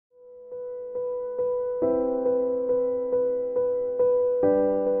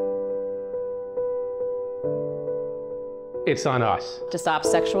It's on us to stop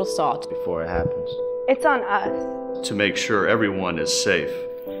sexual assault before it happens. It's on us to make sure everyone is safe.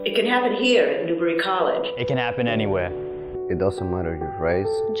 It can happen here at Newbury College. It can happen anywhere. It doesn't matter your race,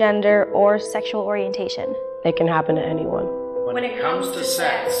 gender, or sexual orientation. It can happen to anyone. When it comes to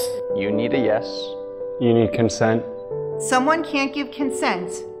sex, you need a yes. You need consent. Someone can't give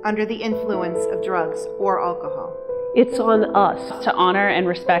consent under the influence of drugs or alcohol. It's on us to honor and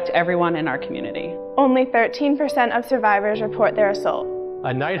respect everyone in our community. Only 13% of survivors report their assault.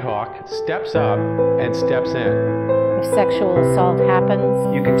 A Nighthawk steps up and steps in. If sexual assault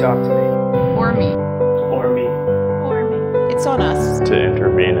happens, you can talk to me. Or me. Or me. Or me. It's on us to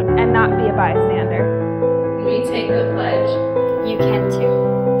intervene and not be a bystander. We take the pledge.